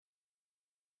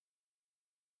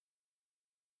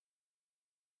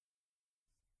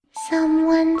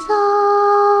Someone's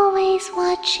always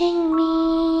watching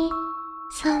me.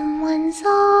 Someone's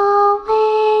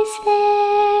always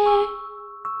there.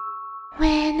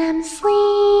 When I'm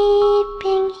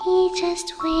sleeping, he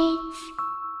just waits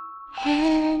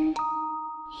and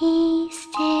he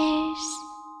stares.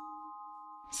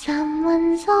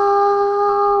 Someone's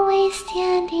always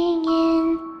standing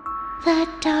in the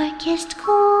darkest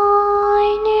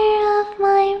corner of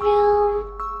my room.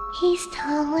 He's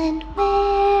tall and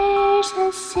wears a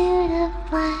suit of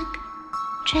black,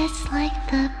 dressed like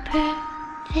the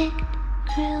perfect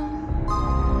groom.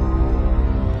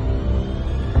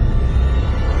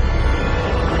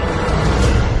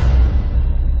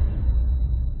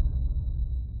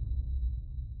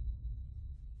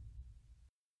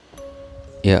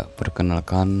 Ya,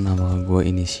 perkenalkan, nama gue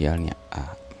inisialnya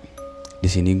A. Di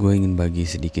sini gue ingin bagi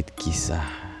sedikit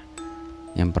kisah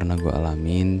yang pernah gue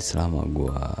alamin selama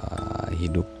gue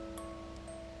hidup.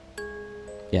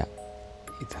 Ya,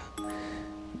 itu.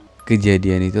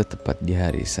 Kejadian itu tepat di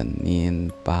hari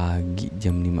Senin pagi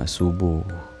jam 5 subuh.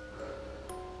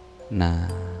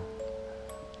 Nah,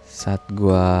 saat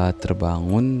gue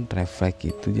terbangun,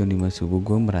 refleks itu jam 5 subuh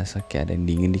gue merasa kayak ada yang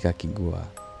dingin di kaki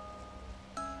gue.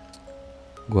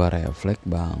 Gue refleks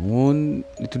bangun,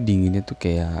 itu dinginnya tuh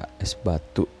kayak es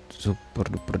batu,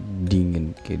 super duper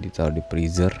dingin, kayak ditaruh di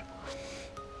freezer.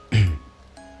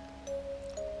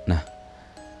 Nah,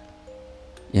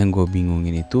 yang gue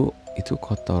bingungin itu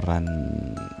kotoran,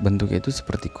 bentuknya itu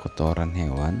seperti kotoran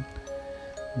hewan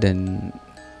dan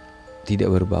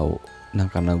tidak berbau.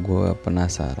 Nah, karena gue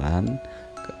penasaran,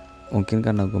 mungkin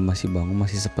karena gue masih bangun,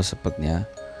 masih sepet-sepetnya,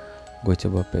 gue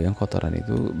coba pegang kotoran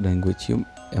itu dan gue cium,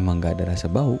 emang gak ada rasa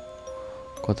bau.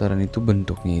 Kotoran itu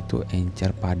bentuknya itu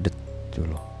encer padet gitu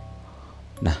loh.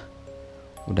 Nah,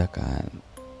 udah kan,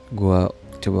 gue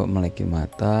coba melekin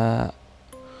mata,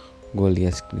 gue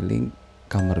lihat sekeliling,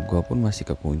 kamar gue pun masih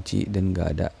kekunci dan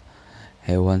gak ada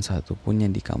hewan satupun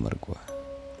yang di kamar gue.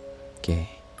 Oke,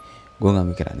 gue gak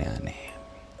mikir aneh-aneh.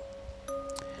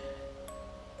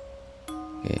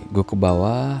 Oke, gue ke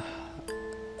bawah,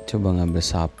 coba ngambil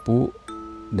sapu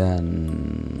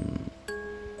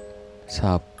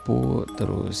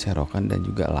terus serokan dan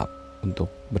juga lap untuk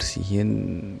bersihin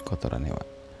kotoran hewan.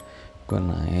 Gue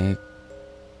naik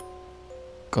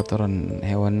kotoran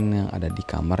hewan yang ada di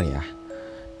kamar ya.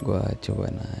 Gue coba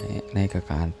naik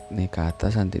ke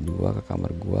atas lantai 2 ke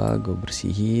kamar gue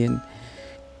bersihin.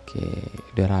 Oke,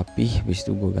 udah rapih. Habis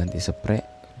itu gue ganti spray,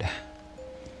 udah.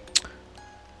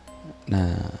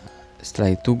 Nah,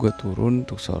 setelah itu gue turun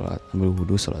untuk ambil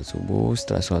wudhu, sholat subuh.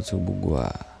 Setelah sholat subuh gue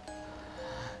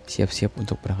siap-siap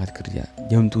untuk berangkat kerja.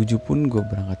 Jam 7 pun gue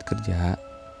berangkat kerja.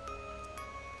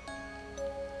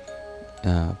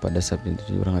 Nah, pada saat jam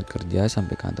 7 berangkat kerja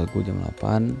sampai kantor gue jam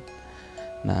 8.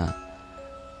 Nah,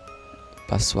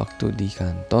 pas waktu di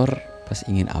kantor, pas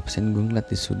ingin absen, gue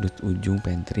ngeliat di sudut ujung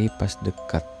pantry pas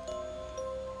dekat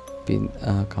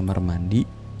kamar mandi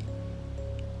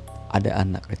ada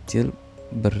anak kecil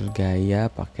bergaya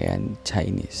pakaian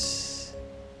Chinese.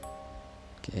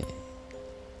 Oke.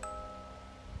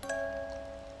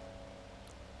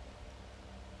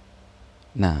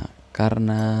 Nah,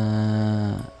 karena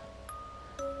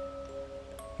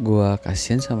gue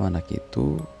kasihan sama anak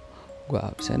itu, gue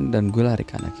absen dan gue lari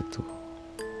ke anak itu.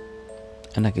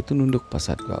 Anak itu nunduk pas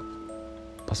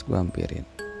gue hampirin.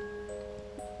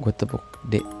 Gue tepuk,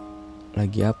 "Dek,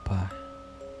 lagi apa?"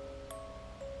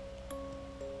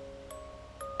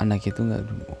 Anak itu nggak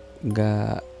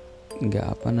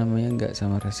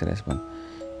sama respon.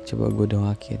 Coba gue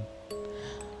doakin,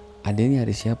 "Adek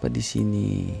nyari siapa di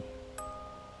sini?"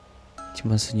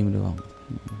 Cuma senyum doang.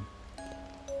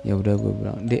 Ya udah, gue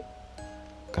bilang, "Dek,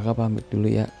 kakak pamit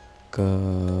dulu ya,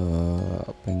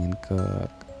 pengen ke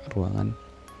ruangan."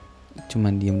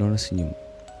 Cuman diem doang, senyum.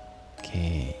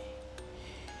 Oke.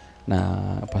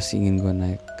 Nah, pas ingin gue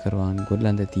naik ke ruangan gue di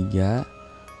lantai 3,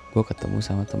 gue ketemu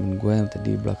sama temen gue yang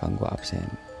tadi belakang gue absen.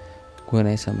 Gue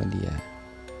nanya sama dia,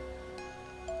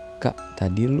 "Kak,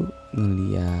 tadi lu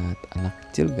ngeliat anak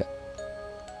kecil gak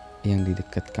yang di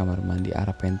dekat kamar mandi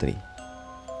arah pantry?"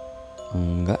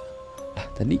 "Enggak." "Lah,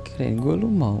 tadi kirain gue lu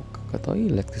mau ke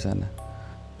toilet ke sana."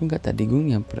 "Enggak, tadi gue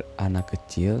nyamper anak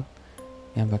kecil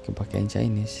yang pakai pakaian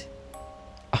Chinese."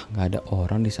 "Ah, nggak ada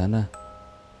orang di sana."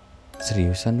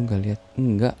 "Seriusan lu nggak lihat?"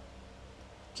 "Enggak."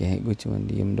 Kayak gue cuma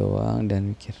diem doang dan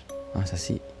mikir, masa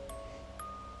sih?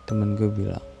 Temen gue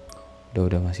bilang,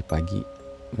 udah masih pagi,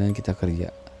 mending kita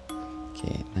kerja.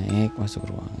 Oke, naik masuk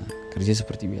ruangan kerja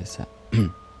seperti biasa.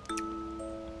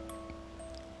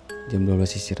 Jam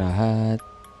 12 istirahat.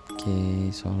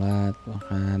 Oke, sholat,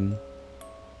 makan.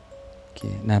 Oke,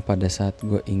 nah pada saat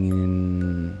gue ingin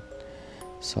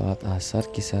sholat asar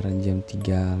kisaran jam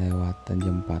 3 lewatan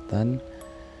jam 4-an.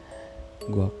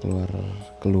 Gue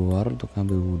keluar untuk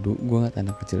ngambil wudhu. Gue ngeliat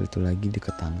anak kecil itu lagi di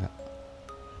tangga.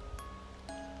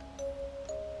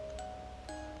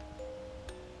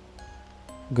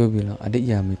 Gue bilang, adek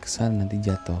jangan kesana nanti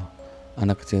jatuh.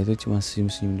 Anak kecil itu cuma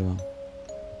senyum-senyum doang.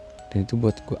 Dan itu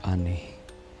buat gue aneh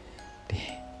deh.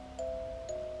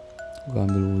 Gue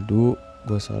ambil wudhu,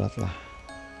 gue sholat lah.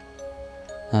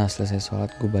 Nah selesai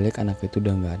sholat gue balik, anak itu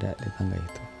udah gak ada di tangga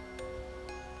itu.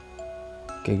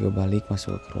 Oke, gue balik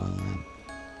masuk ke ruangan.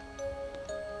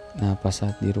 Nah pas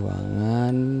saat di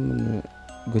ruangan,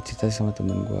 gue cerita sama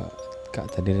temen gue,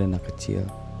 kak tadi ada anak kecil,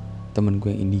 temen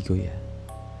gue yang indigo ya,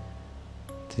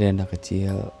 tadi ada anak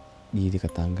kecil di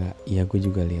dekat tangga. Iya gue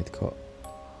juga lihat kok.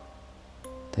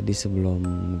 Tadi sebelum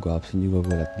gue absen juga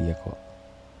gue liat dia kok.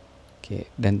 Oke,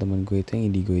 dan temen gue itu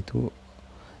yang indigo itu,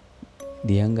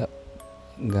 dia nggak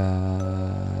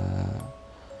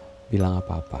bilang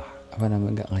apa-apa,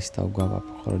 nggak ngasih tahu gue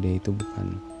apa-apa kalau dia itu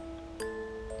bukan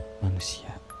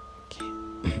manusia. Oke.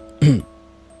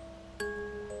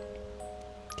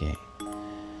 Oke.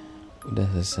 Udah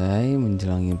selesai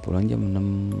menjelangi pulang jam 6,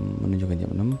 menunjukkan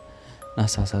jam 6. Nah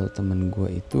salah satu temen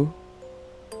gue itu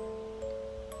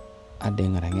ada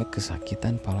yang ngerengek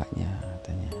kesakitan palanya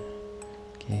katanya.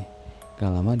 Oke,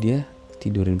 gak lama dia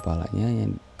tidurin palanya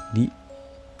yang di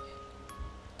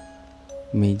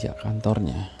meja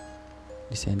kantornya,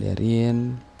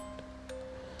 disenderin.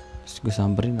 Terus gue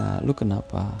samperin, nah lu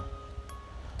kenapa?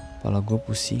 Kepala gue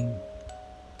pusing.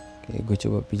 Kayak gue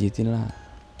coba pijitin lah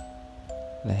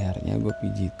lehernya, gue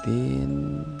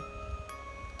pijitin,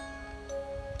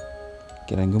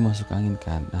 kirain gue masuk angin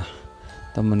kan. Nah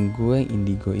temen gue yang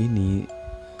indigo ini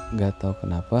gak tahu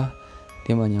kenapa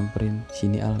dia mau nyamperin,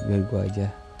 sini Al biar gue aja.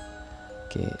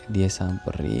 Oke, dia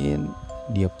samperin,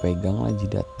 dia pegang lah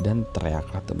jidat dan teriak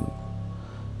lah temen gue.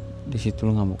 Di situ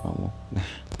lu ngamuk-ngamuk. Nah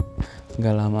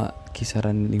gak lama,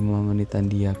 kisaran 5 menitan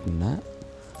dia kena,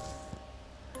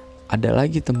 ada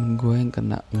lagi temen gue yang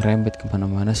kena, ngerembet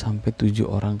kemana-mana sampai 7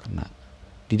 orang kena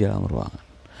di dalam ruangan.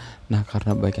 Nah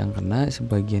karena baik yang kena,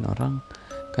 sebagian orang,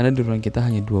 karena di ruangan kita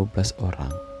hanya 12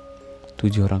 orang,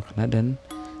 7 orang kena dan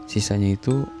sisanya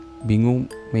itu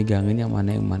bingung megangin yang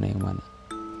mana.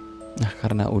 Nah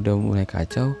karena udah mulai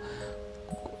kacau,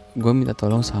 gue minta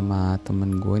tolong sama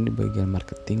temen gue yang di bagian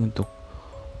marketing untuk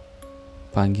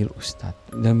panggil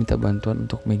ustadz dan minta bantuan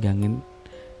untuk megangin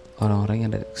orang-orang yang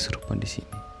ada kesurupan di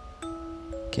sini.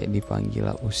 Kayak dipanggil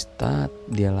lah ustadz,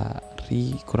 dia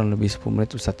lari kurang lebih 10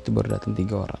 menit, ustadz itu baru datang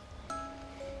 3 orang.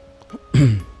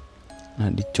 Nah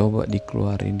dicoba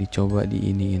dikeluarin, dicoba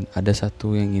diiniin. Ada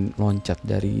satu yang ingin loncat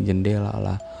dari jendela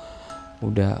lah.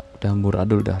 Udah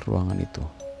amburadul dah ruangan itu.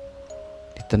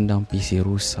 Ditendang PC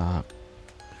rusak.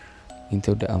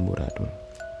 Itu udah amburadul.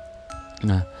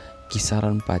 Nah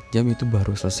kisaran 4 jam itu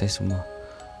baru selesai semua.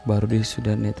 Baru dia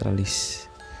sudah netralis.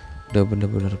 Udah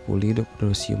benar-benar pulih, udah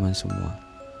benar siuman semua.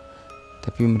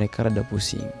 Tapi mereka rada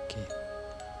pusing.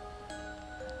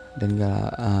 Dan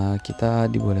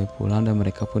kita diboleh pulang dan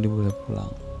mereka pun diboleh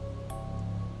pulang.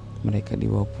 Mereka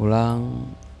dibawa pulang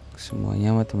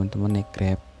semuanya sama teman-teman naik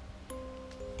Grab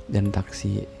dan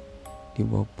taksi,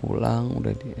 dibawa pulang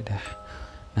udah.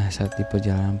 Nah saat di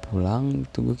perjalanan pulang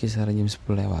itu gue kisaran jam 10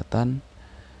 lewatan,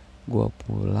 gue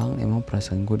pulang, emang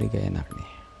perasaan gue udah gak enak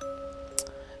nih.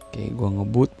 Oke, gue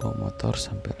ngebut bawa motor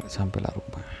sampailah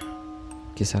rumah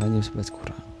kisaran jam 11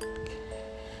 kurang.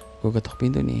 Gue ketok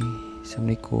pintu nih,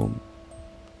 assalamualaikum.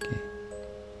 Oke.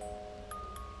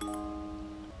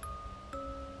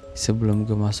 Sebelum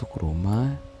gue masuk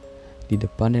rumah, di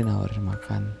depan dia nawarin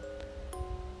makan.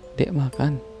 Dek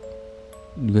makan.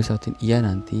 Gue sautin iya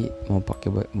nanti, mau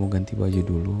ganti baju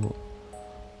dulu.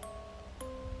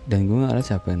 Dan gue nggak ada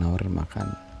siapa yang nawarin makan,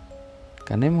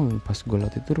 karena emang pas gue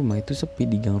liat itu rumah itu sepi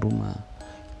di gang rumah.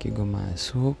 Kayak gue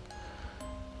masuk,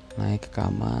 naik ke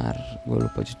kamar, gue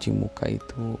lupa cuci muka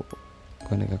itu.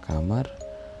 Gue naik ke kamar,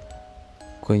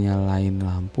 gue nyalain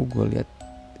lampu, gue lihat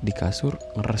di kasur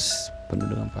ngeres penuh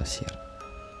dengan pasir.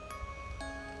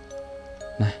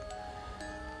 Nah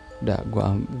udah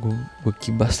gue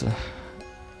kibas lah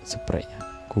spraynya,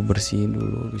 gue bersihin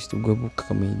dulu. Habis itu gue buka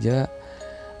kemeja,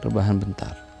 rebahan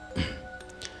bentar.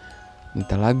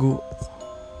 minta lagu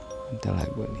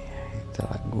nih.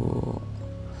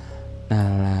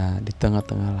 Nah di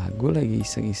tengah-tengah lagu lagi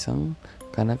iseng-iseng,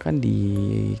 karena kan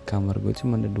di kamar gue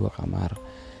cuma ada 2 kamar,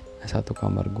 satu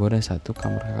kamar gue dan satu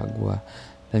kamar kakak gue.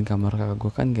 Dan kamar kakak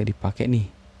gue kan gak dipakai nih,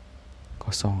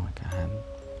 kosong kan.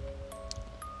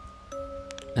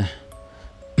 Nah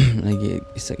lagi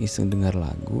iseng-iseng dengar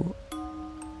lagu,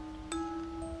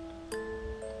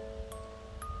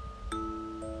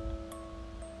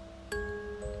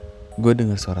 gue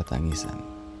dengar suara tangisan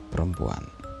perempuan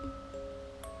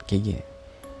kayak gini.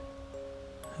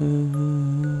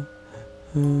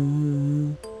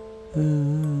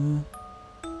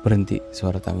 Berhenti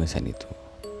suara tangisan itu.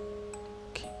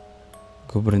 Oke.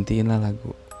 Gue berhentiin lah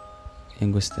lagu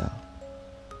yang gue setel.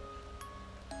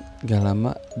 Gak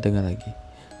lama dengar lagi.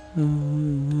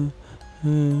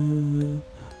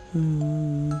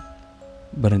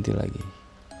 Berhenti lagi.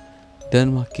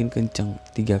 Dan makin kenceng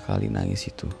 3 kali nangis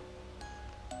itu.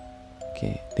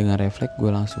 Oke, dengan refleks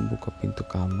gue langsung buka pintu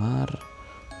kamar.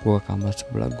 Buka kamar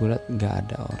sebelah, gue liat gak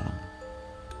ada orang.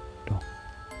 Dong.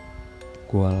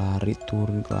 Gue lari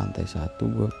turun ke lantai 1.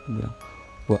 Gue bilang,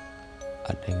 wah,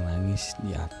 ada yang nangis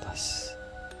di atas.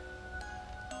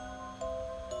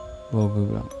 Gue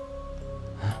bilang,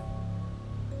 hah?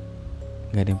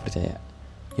 Gak ada yang percaya.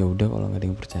 Ya udah kalau gak ada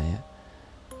yang percaya.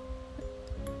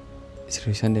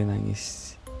 Seriusan dia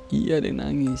nangis. Iya dia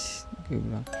nangis. Gue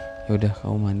bilang, ya udah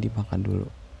kamu mandi makan dulu.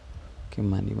 Oke,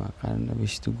 mandi makan.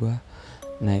 Habis itu gue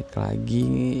naik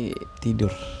lagi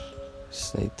tidur.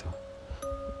 Setelah itu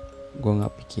gue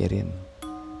nggak pikirin.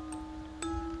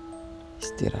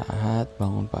 Istirahat,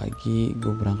 bangun pagi,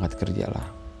 gue berangkat kerja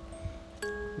lah.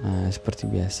 Nah seperti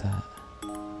biasa,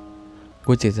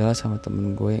 gue cerita lah sama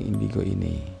temen gue yang indigo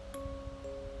ini.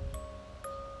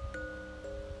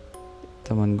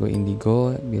 Teman gue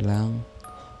indigo bilang,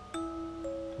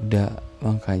 udah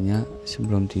makanya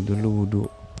sebelum tidur lu wudu.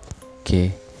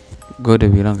 Oke, gue udah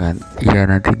bilang kan, iya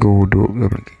nanti gue wudu.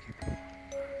 Gue bilang kayak gitu.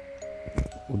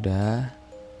 Udah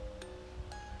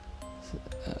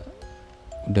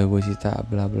gue cerita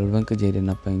bla bla bla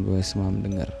kejadian apa yang gue semalam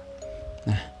dengar.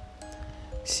 Nah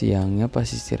siangnya pas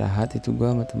istirahat itu gue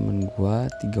sama temen gue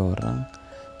 3 orang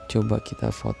coba kita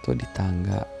foto di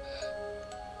tangga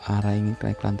arah ingin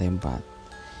naik lantai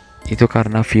 4. Itu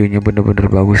karena view-nya bener-bener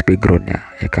bagus background-nya,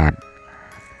 ya kan.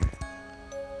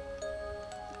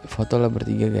 Foto lah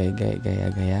bertiga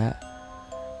gaya.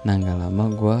 Nah gak lama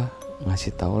gue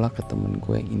ngasih tau lah ke temen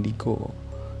gue yang indigo,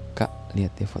 kak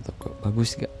lihat deh foto gue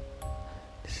bagus gak.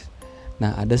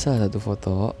 Nah ada salah satu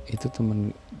foto itu temen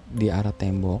di arah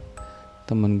tembok.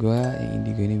 Temen gue yang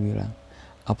indigo ini bilang,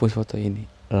 hapus foto ini.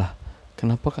 Lah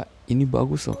kenapa kak, ini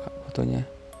bagus loh kak fotonya.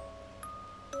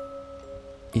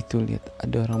 Itu lihat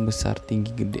ada orang besar tinggi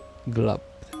gede gelap.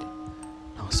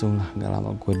 Langsung lah gak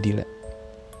lama gue delete.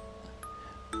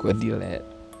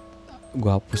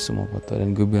 Gue hapus semua foto.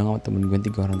 Dan gue bilang sama temen gue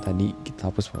 3 orang tadi, kita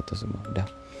hapus foto semua. Udah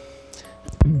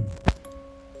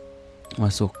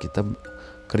masuk, kita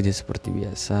kerja seperti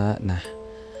biasa. Nah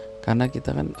karena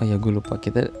kita kan, oh ya gue lupa,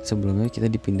 kita sebelumnya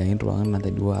kita dipindahin ruangan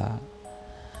lantai 2.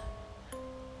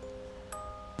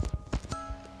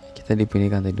 Kita dipindah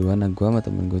ke lantai 2. Nah gue sama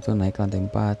temen gue tuh naik ke lantai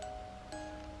 4.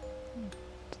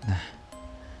 Nah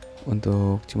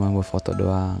untuk cuma buat foto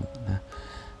doang.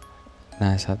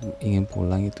 Nah saat ingin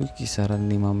pulang itu kisaran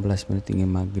 15 menit ingin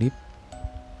maghrib,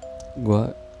 gue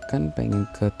kan pengen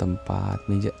ke tempat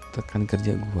meja tekan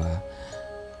kerja gue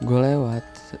lewat,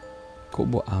 kok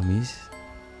bau amis.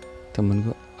 Temen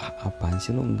gue, apaan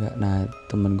sih lo, enggak. Nah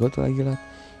temen gue tuh lagi lah,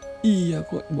 iya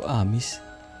kok bau amis.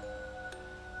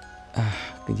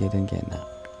 Kejadian kayak enak.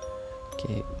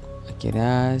 Oke,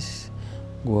 akhirnya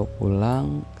gue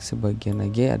pulang, sebagian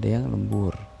lagi ada yang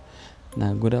lembur.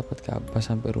 Nah gue dapat kabar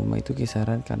sampai rumah itu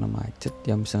kisaran karena macet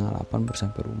jam 7:30 baru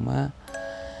sampai rumah.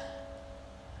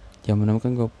 Jam 6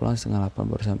 kan gue pulang 7:30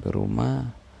 baru sampai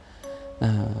rumah.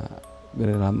 Nah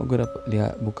gak lama gue dapat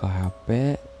lihat, buka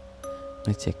HP,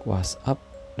 ngecek WhatsApp,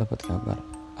 dapat kabar,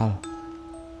 Al,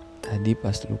 tadi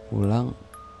pas lu pulang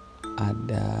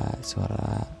ada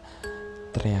suara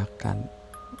teriakan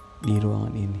di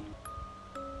ruangan ini.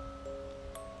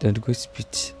 Dan gue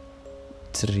speech,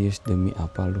 serius demi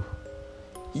apa lu?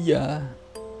 Iya,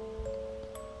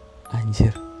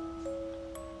 anjir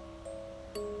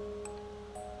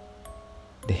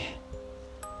deh.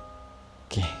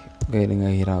 Oke, gue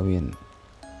udah hirauin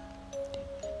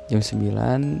jam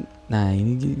 9. Nah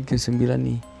ini jam 9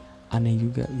 nih, aneh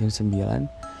juga. Jam 9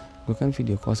 gue kan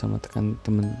video call sama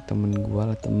temen gue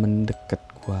lah, temen deket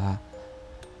gue.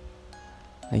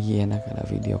 Lagi enak ada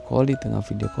video call, di tengah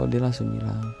video call dia langsung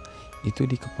bilang, itu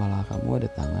di kepala kamu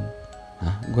ada tangan.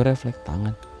 Nah gue refleks,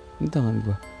 tangan, ini tangan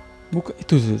gue, buka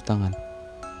itu tuh tangan.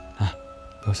 Nah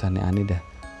gak usah aneh-aneh dah,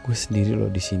 gue sendiri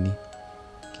loh di sini.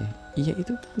 Oke, iya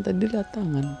itu tadi lihat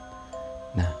tangan.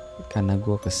 Nah karena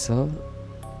gue kesel,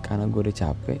 karena gue udah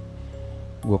capek,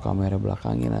 gue kamera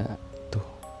belakangin lah tuh,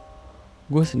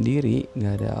 gue sendiri,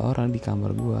 nggak ada orang di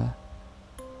kamar gue.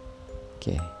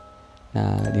 Oke.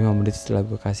 Nah 5 menit setelah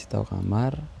gue kasih tahu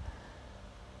kamar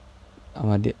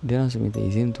sama dia langsung minta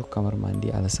izin untuk kamar mandi.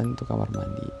 Alasan untuk kamar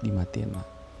mandi dimatiin lah.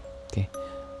 Oke,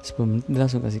 10 menit dia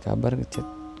langsung kasih kabar, ngechat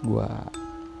gue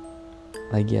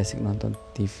lagi asik nonton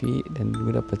TV, dan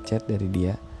gue dapet chat dari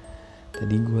dia.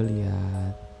 Tadi gue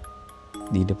lihat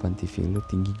di depan TV lu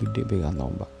tinggi gede pegang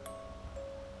tombak.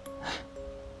 Hah?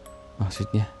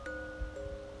 Maksudnya?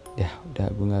 Udah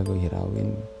gue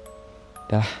hirauin.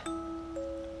 Dah.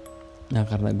 Nah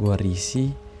karena gue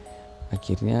risih,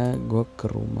 akhirnya gue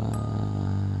ke rumah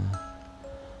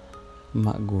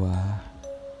emak gue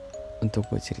untuk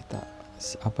gue cerita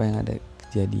apa yang ada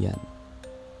kejadian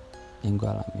yang gue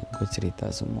alamin. Gue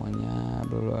cerita semuanya,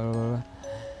 blablabla.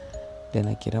 Dan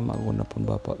akhirnya emak gue nelfon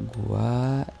bapak gue,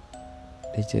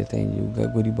 dia ceritain juga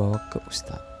gue dibawa ke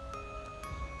ustadz.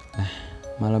 Nah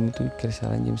malam itu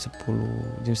kisaran jam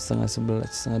 10, jam setengah 11,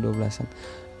 setengah 12an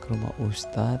ke rumah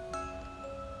ustadz.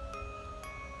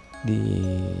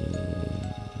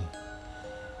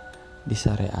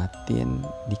 Disyariatin,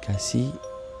 dikasih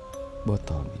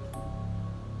botol minum.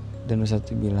 Dan ustadz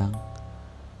itu bilang,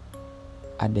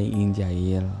 ada yang ingin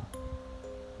jahil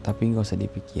tapi gak usah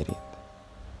dipikirin.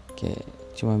 Kayak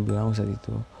cuma bilang ustadz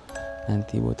itu,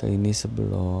 nanti botol ini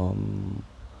sebelum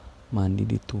mandi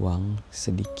dituang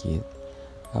sedikit,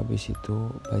 habis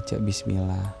itu baca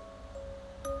bismillah.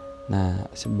 Nah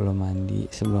sebelum mandi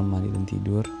dan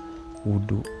tidur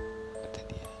wudu, kata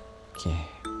dia. Oke.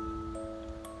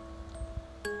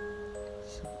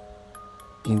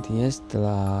 Intinya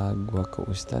setelah gue ke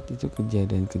ustadz, itu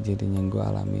kejadian-kejadian yang gue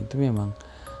alami itu memang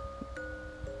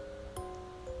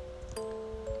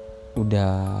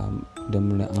udah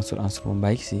mulai angsur-angsur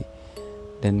membaik sih.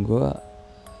 Dan gue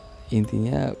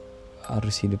intinya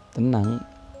harus hidup tenang,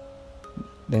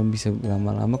 dan bisa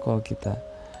lama-lama kalau kita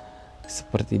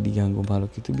seperti diganggu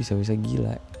makhluk itu bisa-bisa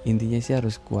gila. Intinya sih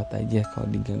harus kuat aja kalau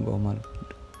diganggu makhluk hidup.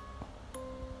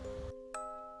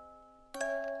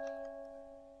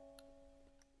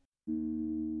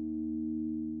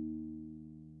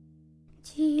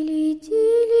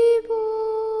 Тили-тили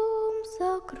бом,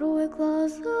 закрой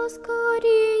глаза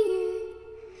скорее.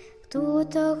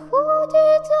 Кто-то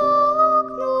ходит за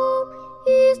окном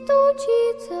и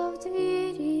стучится в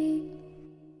двери.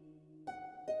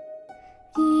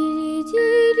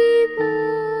 Тили-тили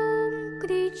бом,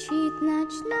 кричит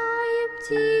ночная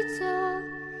птица.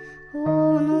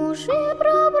 Он уже